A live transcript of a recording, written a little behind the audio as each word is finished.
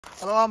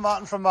Hello, I'm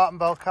Martin from Martin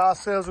Bell Car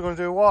Sales. We're going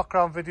to do a walk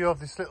around video of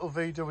this little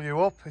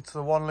VW Up. It's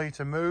the 1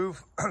 litre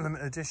Move,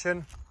 limited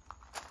edition.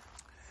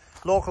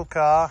 Local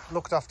car,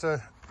 looked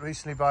after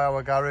recently by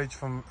our garage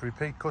from a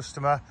repeat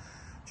customer.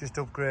 Just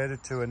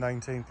upgraded to a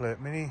 19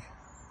 plate Mini.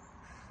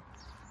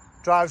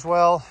 Drives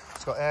well,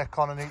 it's got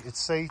aircon and heated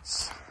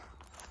seats.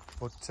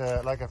 But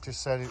like I've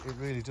just said, it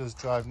really does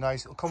drive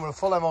nice. It'll come with a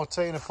full MOT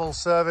and a full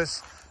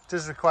service. It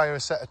does require a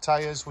set of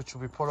tyres which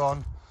will be put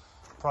on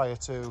prior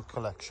to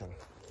collection.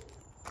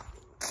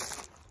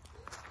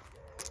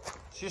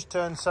 Just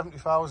turned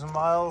 70,000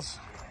 miles.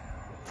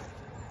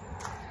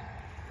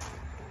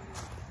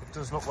 It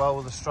does look well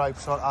with the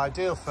stripes on.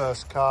 Ideal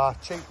first car,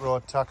 cheap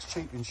road tax,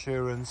 cheap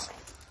insurance,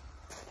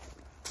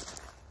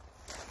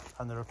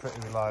 and they're a pretty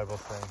reliable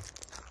thing.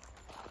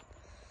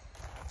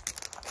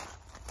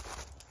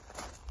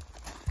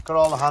 Got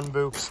all the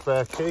handbooks,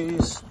 spare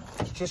keys.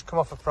 It's just come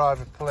off a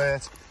private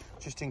plate,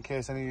 just in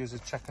case any user's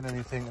checking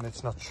anything and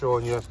it's not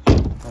showing you.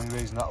 The only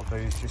reason that'll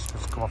be is just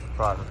because it's come off a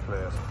private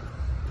plate.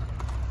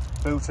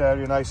 Boot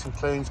area nice and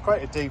clean. It's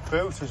quite a deep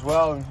boot as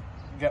well, and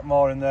you get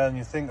more in there than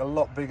you think. A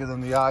lot bigger than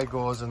the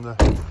Aigos and the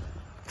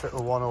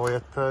little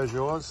 108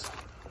 Peugeots.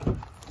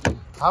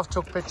 I've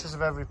took pictures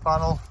of every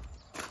panel.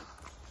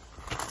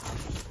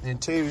 The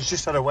interior's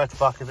just had a wet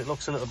back. If it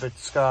looks a little bit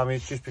scammy,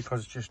 it's just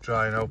because it's just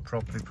drying out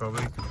properly,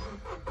 probably.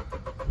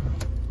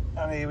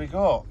 And here we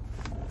go.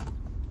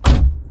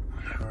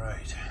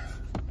 Right.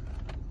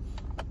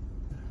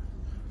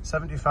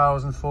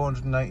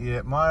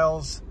 70,498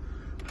 miles.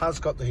 Has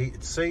got the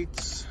heated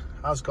seats,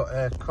 has got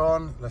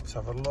aircon. Let's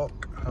have a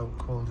look. How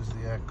cold is the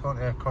aircon?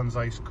 Aircon's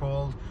ice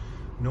cold.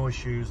 No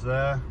issues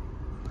there.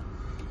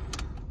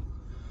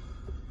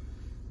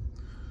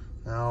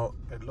 Now,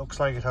 it looks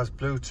like it has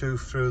Bluetooth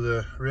through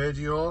the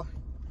radio.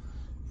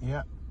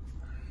 Yeah.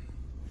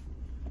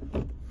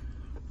 And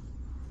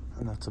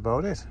that's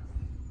about it.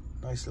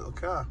 Nice little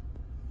car.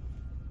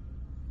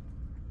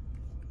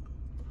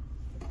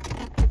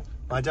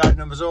 My direct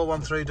number is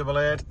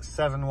 01388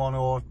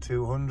 710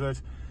 200.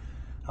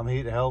 I'm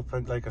here to help,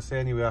 and like I say,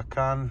 any way I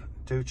can.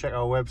 Do check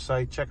our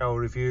website, check our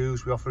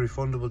reviews. We offer a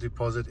refundable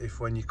deposit if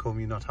when you come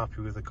you're not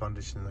happy with the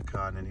condition of the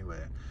car in any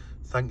way.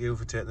 Thank you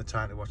for taking the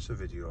time to watch the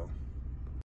video.